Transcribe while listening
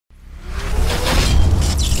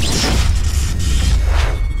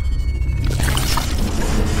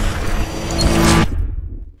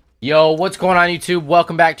Yo, what's going on YouTube?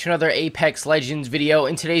 Welcome back to another Apex Legends video.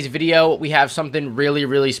 In today's video, we have something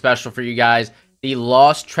really special for you guys. The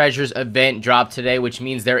Lost Treasures event dropped today, which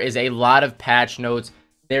means there is a lot of patch notes.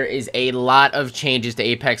 There is a lot of changes to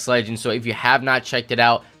Apex Legends, so if you have not checked it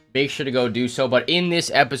out, make sure to go do so. But in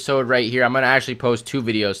this episode right here, I'm going to actually post two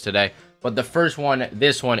videos today. But the first one,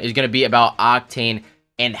 this one, is going to be about Octane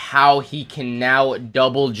and how he can now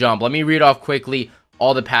double jump. Let me read off quickly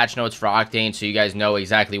all the patch notes for Octane so you guys know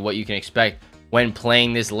exactly what you can expect when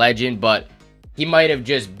playing this legend. But he might have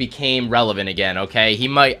just became relevant again, okay?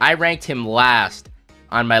 I ranked him last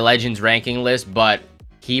on my Legends ranking list, but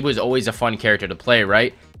he was always a fun character to play,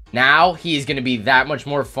 right? Now he is going to be that much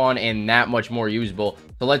more fun and that much more usable.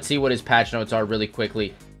 So let's see what his patch notes are really quickly.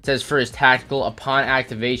 It says for his tactical, upon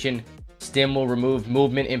activation, stim will remove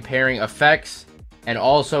movement impairing effects, and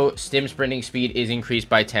also stim sprinting speed is increased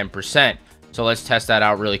by 10%. So let's test that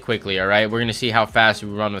out really quickly, all right? We're going to see how fast we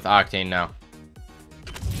run with Octane now.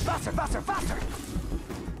 Faster.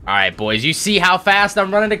 All right, boys. You see how fast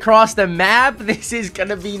I'm running across the map? This is going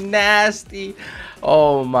to be nasty.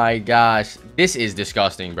 Oh, my gosh. This is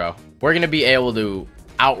disgusting, bro. We're going to be able to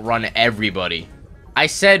outrun everybody. I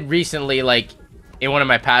said recently, like, in one of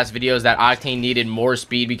my past videos that Octane needed more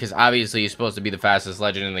speed because obviously he's supposed to be the fastest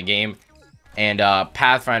legend in the game. And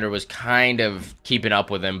Pathfinder was kind of keeping up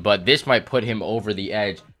with him, but this might put him over the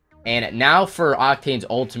edge. And now for Octane's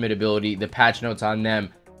ultimate ability, the patch notes on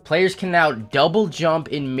them. Players can now double jump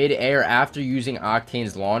in midair after using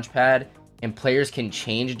Octane's launch pad, and players can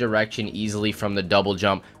change direction easily from the double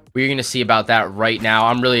jump. We're going to see about that right now.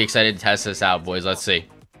 I'm really excited to test this out, boys. Let's see.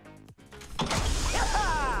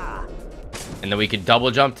 And then we can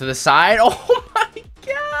double jump to the side. Oh my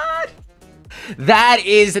god! That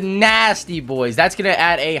is nasty, boys. That's going to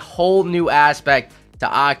add a whole new aspect to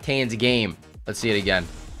Octane's game. Let's see it again.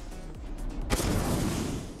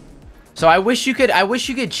 So I wish you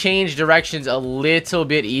could change directions a little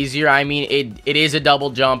bit easier. I mean, it is a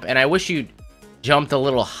double jump, and I wish you jumped a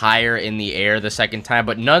little higher in the air the second time,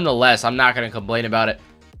 but nonetheless, I'm not going to complain about it.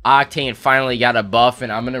 Octane finally got a buff,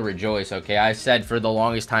 and I'm going to rejoice, okay? I said for the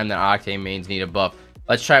longest time that Octane mains need a buff.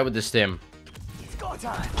 Let's try it with the stim. It's go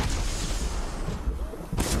time.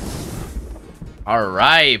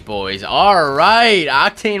 Alright, boys. Alright.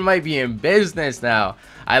 Octane might be in business now.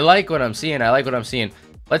 I like what I'm seeing.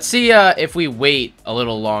 Let's see if we wait a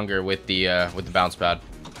little longer with the bounce pad.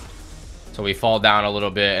 So we fall down a little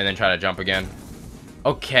bit and then try to jump again.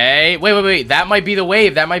 Okay. Wait. That might be the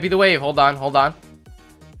wave. Hold on.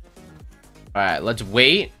 Alright, let's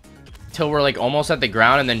wait till we're like almost at the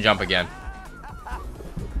ground and then jump again.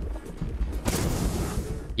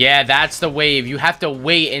 Yeah, that's the wave. You have to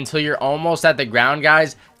wait until you're almost at the ground,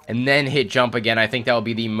 guys, and then hit jump again. I think that will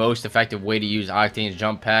be the most effective way to use Octane's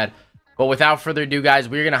jump pad. But without further ado, guys,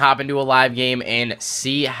 we're going to hop into a live game and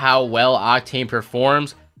see how well Octane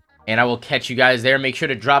performs. And I will catch you guys there. Make sure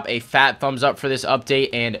to drop a fat thumbs up for this update,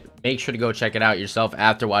 and make sure to go check it out yourself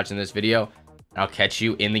after watching this video. I'll catch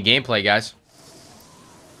you in the gameplay, guys.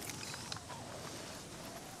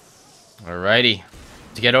 Alrighty.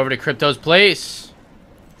 Let's get over to Crypto's place.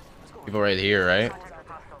 People right here, right?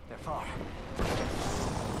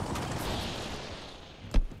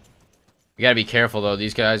 You gotta be careful, though.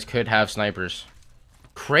 These guys could have snipers.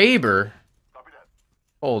 Kraber?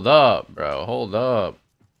 Hold up, bro. Hold up.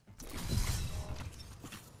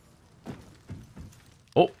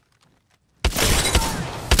 Oh.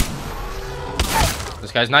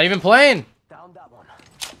 This guy's not even playing.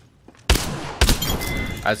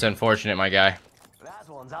 That's unfortunate, my guy. That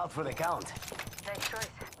one's out for the count.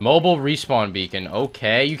 Mobile respawn beacon.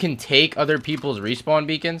 Okay, you can take other people's respawn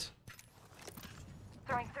beacons.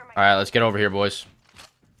 Alright, let's get over here, boys.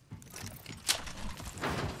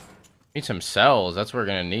 Need some cells. That's what we're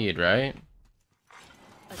gonna need, right?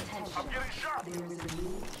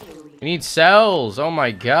 We need cells. Oh my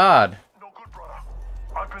god.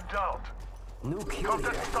 We're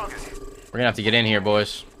gonna have to get in here,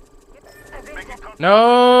 boys.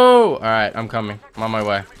 No! Alright, I'm coming. I'm on my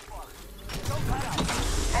way.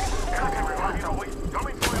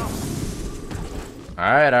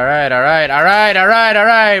 Alright.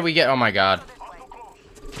 We get... Oh my god.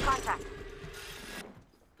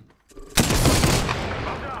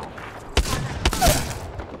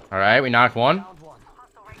 Alright, we knocked one.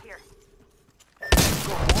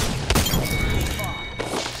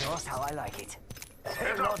 Just how I like it.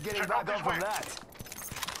 Not getting back up from that.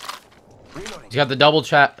 He's got the double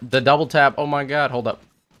tap. Oh my god, hold up.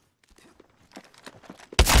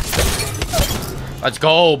 Let's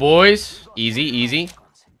go, boys. Easy.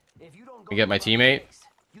 We get my teammate.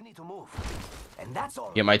 You need to move. And That's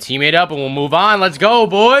all. Get my teammate up and we'll move on. Let's go,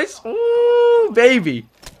 boys. Ooh, baby.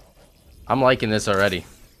 I'm liking this already.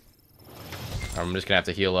 I'm just gonna have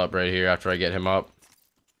to heal up right here after I get him up.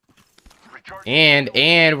 And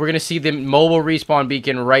we're gonna see the mobile respawn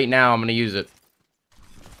beacon right now. I'm gonna use it.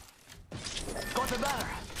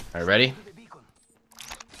 Alright, ready?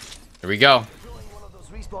 Here we go.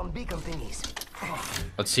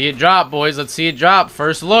 Let's see it drop, boys. Let's see it drop.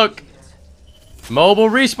 First look. Mobile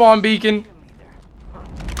respawn beacon.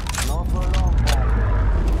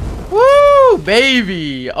 Woo,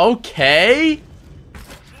 baby. Okay.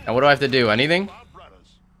 Now what do I have to do? Anything?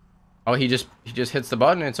 Oh, he just hits the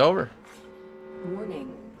button and it's over.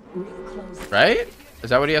 Warning. Right? Is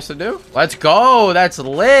that what he has to do? Let's go. That's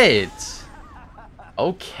lit.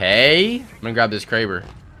 Okay. I'm gonna grab this Kraber.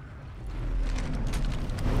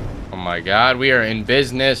 Oh my god, we are in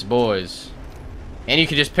business, boys. And you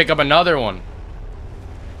can just pick up another one.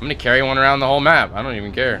 I'm gonna carry one around the whole map. I don't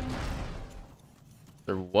even care.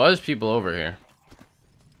 There was people over here.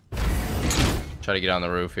 Try to get on the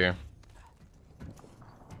roof here.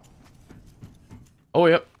 Oh,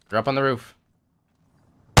 yep. Drop on the roof.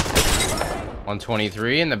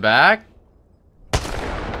 123 in the back.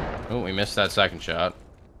 Oh, we missed that second shot.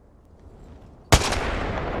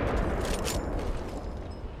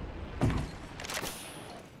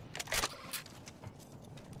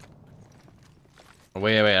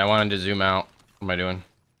 Wait, I wanted to zoom out. What am I doing?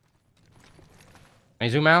 Can I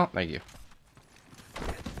zoom out? Thank you.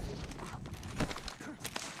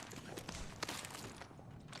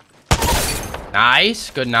 Nice.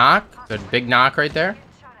 Good knock. Good big knock right there.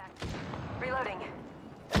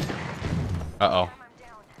 Uh-oh.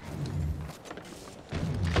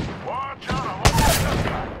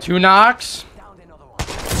 2 knocks.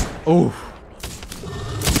 Ooh.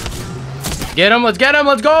 Get him. Let's get him.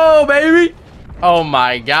 Let's go, baby. Oh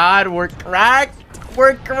my god. We're cracked.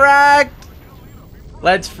 We're cracked.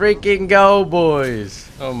 Let's freaking go, boys.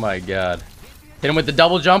 Oh my god. Hit him with the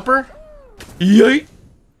double jumper. Yeet.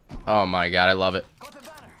 Oh my god. I love it.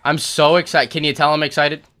 I'm so excited. Can you tell I'm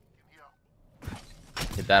excited?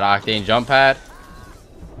 Get that Octane jump pad.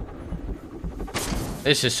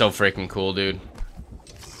 This is so freaking cool, dude.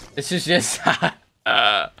 This is just...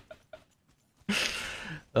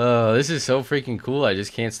 this is so freaking cool. I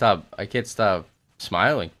just can't stop. I can't stop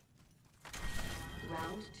smiling.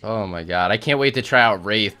 Oh my god. I can't wait to try out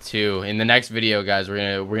Wraith too. In the next video, guys,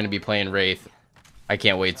 we're gonna be playing Wraith. I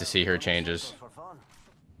can't wait to see her changes.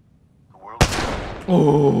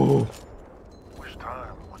 Oh.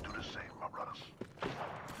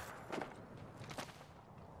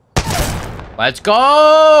 Let's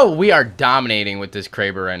go! We are dominating with this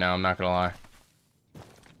Kraber right now, I'm not gonna lie.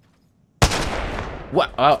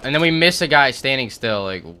 What? Oh, and then we miss a guy standing still.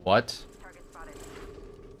 Like, what?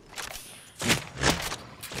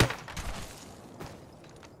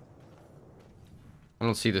 I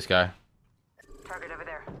don't see this guy. Target over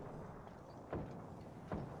there.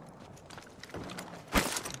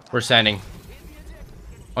 We're sending.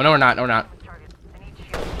 Oh, no, we're not. No, we're not.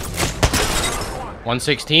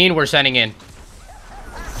 116, we're sending in.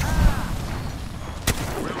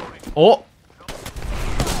 Oh.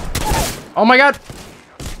 Oh my god.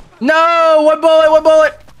 No! One bullet, one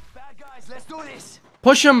bullet! Bad guys, let's do this.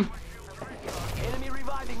 Push him. Enemy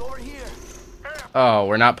reviving over here. Oh,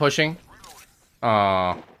 we're not pushing?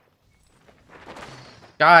 Oh.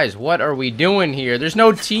 Guys, what are we doing here? There's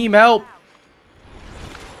no team help.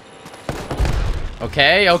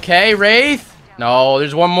 Okay, okay, Wraith. No,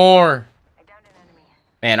 there's one more.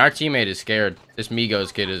 Man, our teammate is scared. This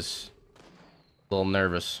Migos kid is a little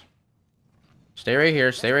nervous. Stay right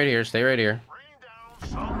here, stay right here, stay right here.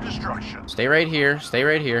 Stay right here, stay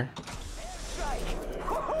right here.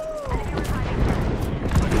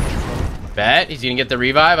 Bet, he's gonna get the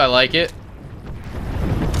revive, I like it.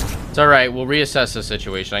 It's alright, we'll reassess the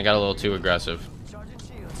situation. I got a little too aggressive.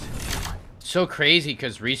 So crazy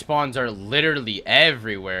because respawns are literally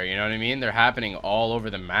everywhere, you know what I mean? They're happening all over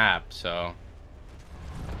the map, so...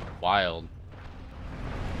 Wild.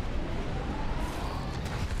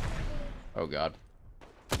 Oh god.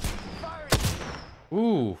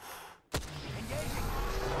 Ooh.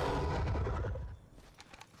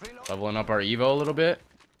 Leveling up our Evo a little bit.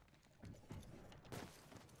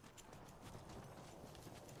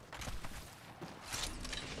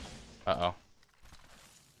 Uh-oh.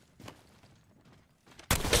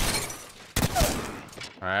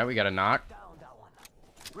 Alright, we got a knock.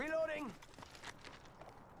 Reloading.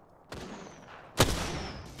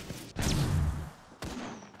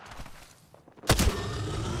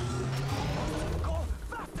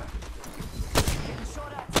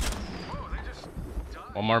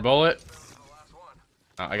 One more bullet.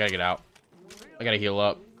 Oh, I gotta get out. I gotta heal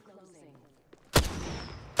up.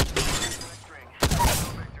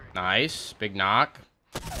 Nice. Big knock.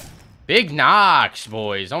 Big knocks,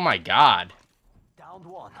 boys. Oh my god. Downed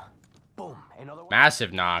one. Boom. Another one.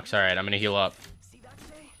 Massive knocks. Alright, I'm gonna heal up. See that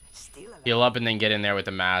today? Still alive. Heal up and then get in there with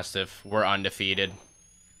the Mastiff. We're undefeated.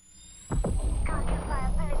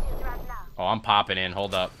 Oh, I'm popping in.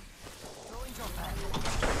 Hold up.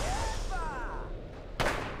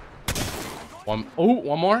 One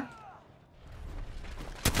more.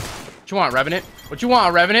 What you want, Revenant? What you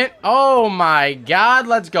want, Revenant? Oh my god,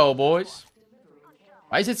 let's go, boys.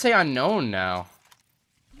 Why does it say unknown now?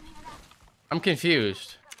 I'm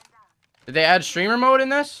confused. Did they add streamer mode in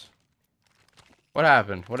this? What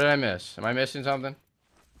happened? What did I miss? Am I missing something?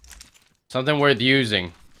 Something worth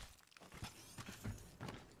using.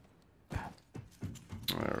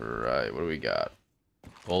 Alright, what do we got?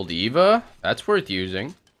 Gold Eva? That's worth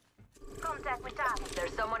using.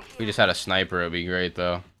 We just had a sniper, it'd be great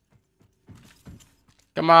though.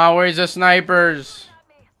 Come on, where's the snipers?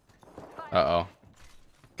 Uh-oh.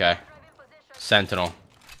 Okay. Sentinel.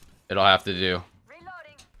 It'll have to do.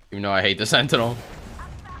 Even though I hate the Sentinel.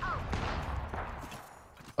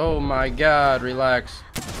 Oh my god, relax.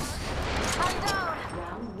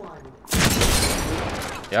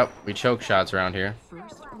 Yep, we choke shots around here.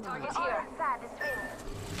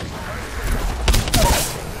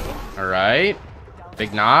 Alright.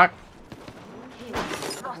 Big knock.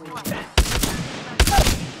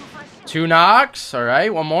 2 knocks.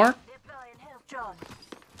 Alright, one more.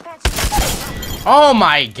 Oh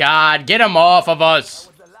my god, get him off of us.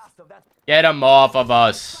 Get him off of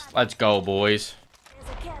us. Let's go, boys.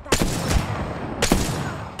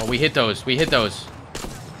 Oh, we hit those. We hit those.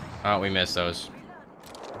 Oh, we missed those.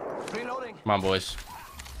 Come on, boys.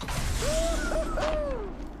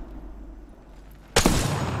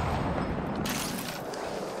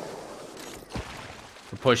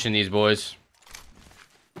 We're pushing these boys.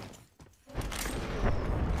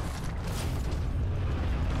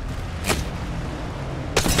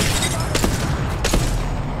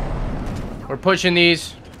 We're pushing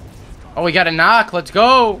these. Oh, we got a knock. Let's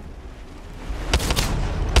go.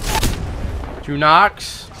 2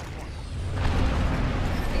 knocks.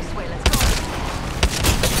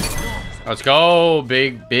 Let's go.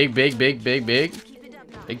 Big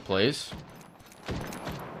plays.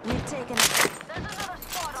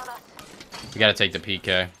 We gotta take the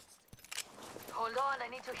PK. Hold on, I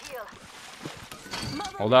need to heal.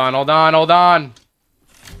 Hold on.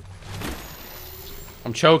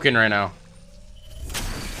 I'm choking right now.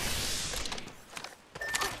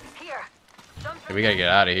 Here. Okay, we gotta get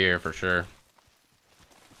out of here for sure.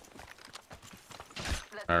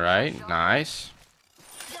 Alright, nice.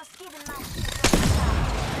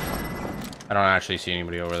 I don't actually see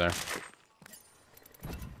anybody over there.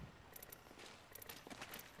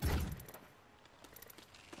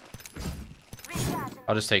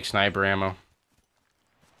 I'll just take sniper ammo.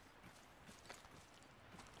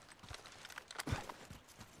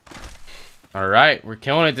 Alright, we're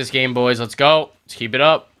killing it this game, boys. Let's go. Let's keep it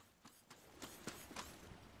up.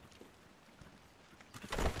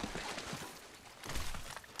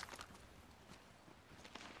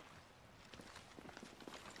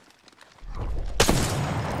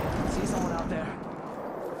 See someone out there?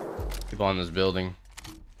 People on this building.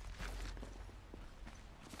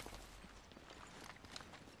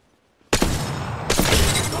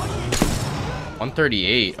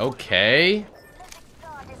 $138. Okay.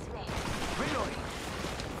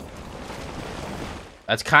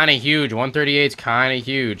 That's kind of huge. 138 is kind of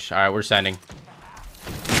huge. All right, we're sending.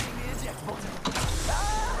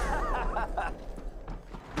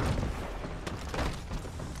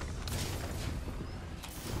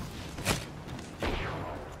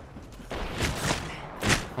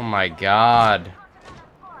 Oh my god.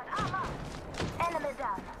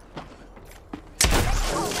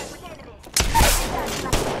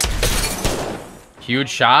 Huge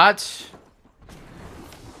shots.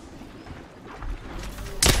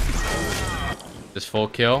 Just full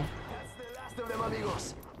kill.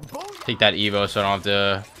 Take that Evo so I don't have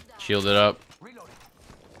to shield it up. I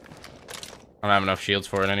don't have enough shields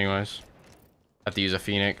for it anyways. Have to use a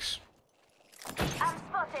Phoenix.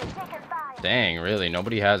 Dang, really?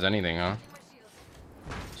 Nobody has anything, huh?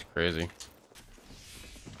 It's crazy.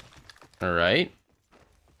 Alright.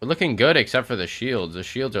 We're looking good except for the shields. The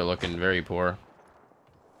shields are looking very poor.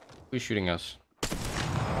 Who's shooting us?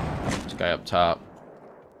 This guy up top.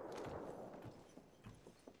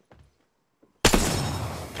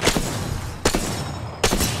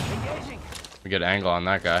 We get an angle on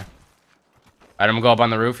that guy. Alright, I'm gonna go up on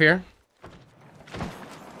the roof here.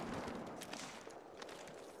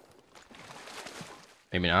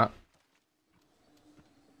 Maybe not.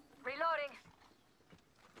 Reloading.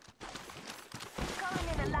 Calling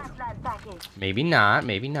in a last light package. Maybe not.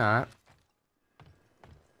 Maybe not.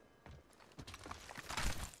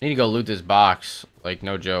 Need to go loot this box. Like,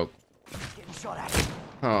 no joke. Getting shot at.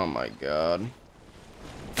 Oh my god.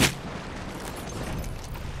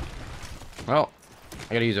 Well,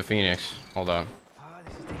 I gotta use a Phoenix. Hold on.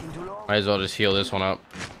 This is taking too long. Might as well just heal this one up.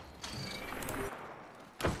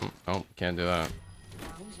 Oh, can't do that.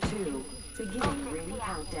 Beginning ring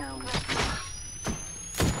countdown.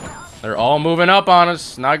 They're all moving up on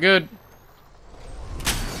us. Not good.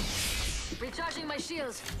 Recharging my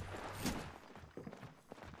shields.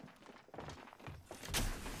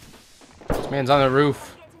 This man's on the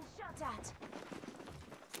roof. Getting shot at.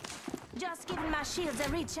 Just giving my shields a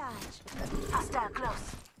recharge. Hostile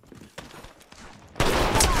close.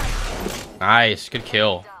 Nice. Good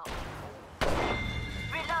kill.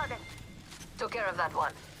 Reloading. Took care of that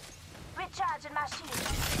one. Recharging my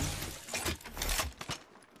shields.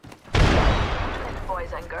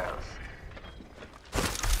 Boys and girls.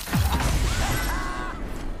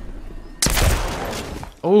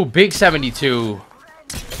 Oh, big 72.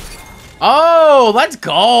 Oh, let's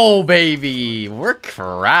go, baby. We're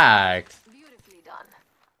cracked. Beautifully done.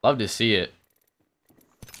 Love to see it.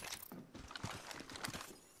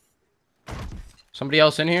 Somebody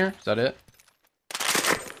else in here? Is that it?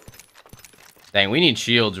 Dang, we need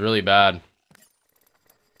shields really bad. And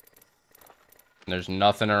there's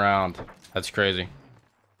nothing around. That's crazy.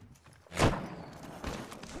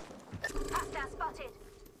 Hostile spotted.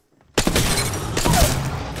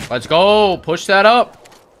 Let's go. Push that up.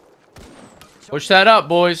 Push that up,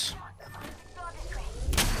 boys.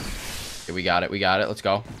 Okay, we got it. We got it. Let's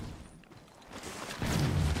go.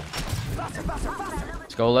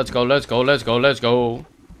 Let's go. Let's go. Let's go. Let's go. Let's go.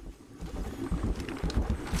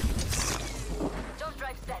 Don't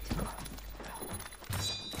drive set.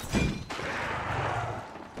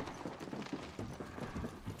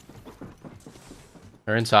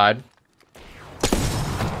 They're inside.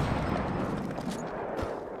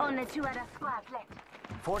 Only 2 other squads left.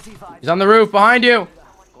 45. He's on the roof behind you.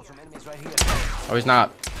 Got some enemies right here. Oh, he's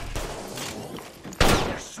not.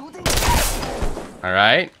 They're shooting. All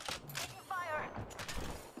right. Fire.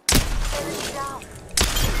 Enemy down.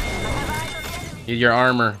 I have eyes on the enemy. Get your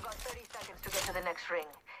armor. Got 30 seconds to get to the next ring.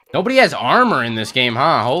 Nobody has armor in this game,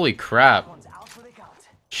 huh? Holy crap. One's out for the count.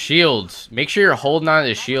 Shields. Make sure you're holding on to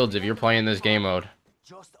the shields if you're playing this game mode.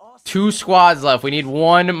 Just us. 2 squads left. We need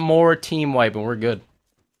 1 more team wipe and we're good.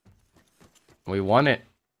 We won it.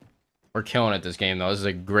 We're killing it this game, though. This is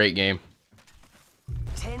a great game.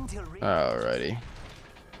 10 till ring. Alrighty.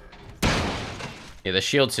 Yeah, the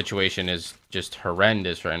shield situation is just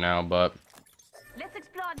horrendous right now, but Let's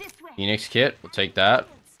explore this way. Phoenix kit, we'll take that.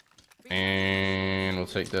 And we'll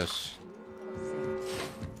take this.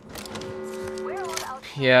 We're all out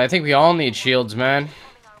Yeah, I think we all need shields, man.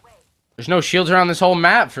 coming our way. There's no shields around this whole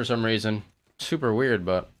map for some reason. Super weird,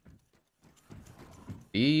 but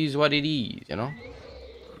it is what it is, you know?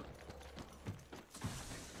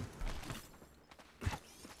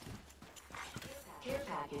 Care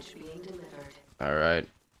package being delivered. Alright.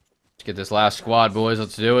 Let's get this last squad, boys.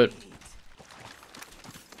 Let's do it.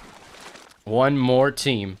 1 more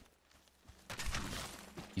team.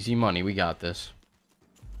 Easy money. We got this.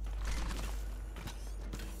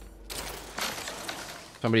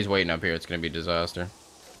 Somebody's waiting up here. It's going to be a disaster.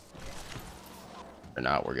 Or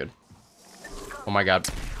not. We're good. Oh my god.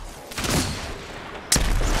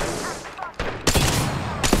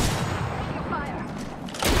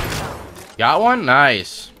 Got one?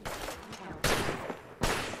 Nice.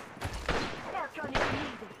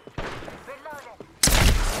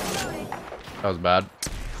 That was bad.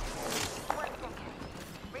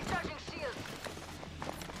 Recharging shield.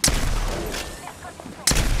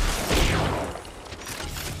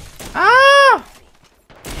 Ah!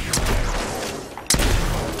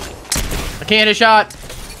 I can't hit a shot.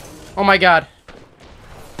 Oh my god.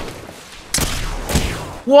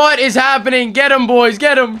 What is happening? Get him, boys.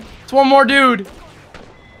 Get him. It's 1 more dude.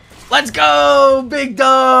 Let's go. Big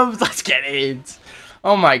dubs. Let's get it.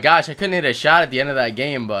 Oh my gosh. I couldn't hit a shot at the end of that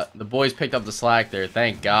game, but the boys picked up the slack there.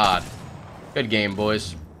 Thank God. Good game,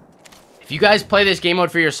 boys. If you guys play this game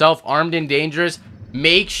mode for yourself, armed and dangerous,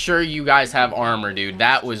 make sure you guys have armor, dude.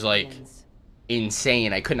 That was like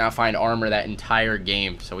insane. I could not find armor that entire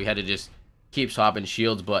game, so we had to just keep swapping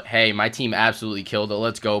shields. But hey, my team absolutely killed it.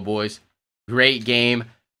 Let's go, boys. Great game.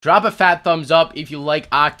 Drop a fat thumbs up if you like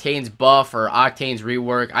Octane's buff or Octane's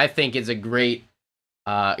rework. I think it's a great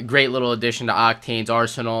little addition to Octane's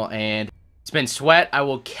arsenal. And it's been Sweat. I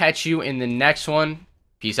will catch you in the next one.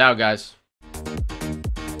 Peace out, guys.